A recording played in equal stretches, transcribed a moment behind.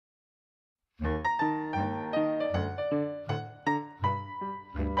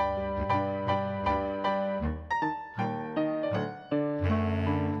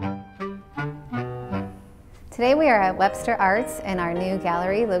Today we are at Webster Arts in our new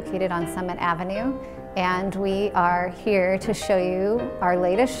gallery located on Summit Avenue, and we are here to show you our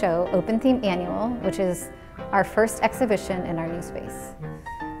latest show, Open Theme Annual, which is our first exhibition in our new space.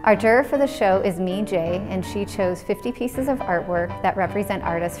 Our juror for the show is me, Jay, and she chose 50 pieces of artwork that represent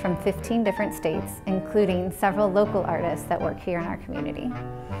artists from 15 different states, including several local artists that work here in our community.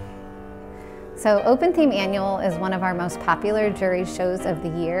 So Open Theme Annual is one of our most popular jury shows of the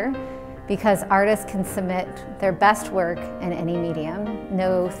year because artists can submit their best work in any medium.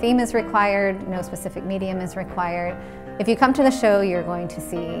 No theme is required, no specific medium is required. If you come to the show, you're going to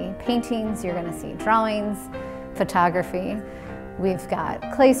see paintings, you're going to see drawings, photography. We've got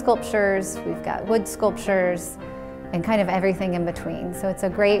clay sculptures, we've got wood sculptures, and kind of everything in between. So it's a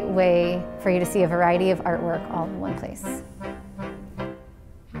great way for you to see a variety of artwork all in one place.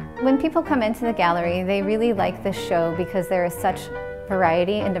 When people come into the gallery, they really like this show because there is such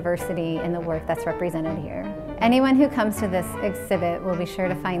variety and diversity in the work that's represented here. Anyone who comes to this exhibit will be sure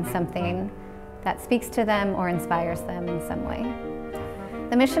to find something that speaks to them or inspires them in some way.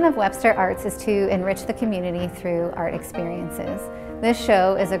 The mission of Webster Arts is to enrich the community through art experiences. This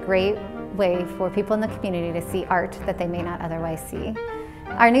show is a great way for people in the community to see art that they may not otherwise see.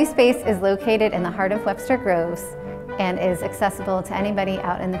 Our new space is located in the heart of Webster Groves and is accessible to anybody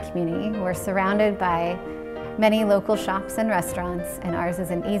out in the community. We're surrounded by many local shops and restaurants, and ours is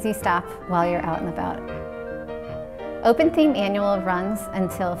an easy stop while you're out and about. Open Theme Annual runs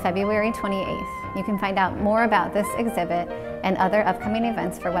until February 28th. You can find out more about this exhibit and other upcoming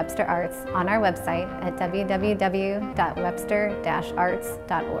events for Webster Arts on our website at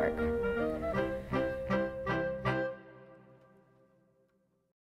www.webster-arts.org.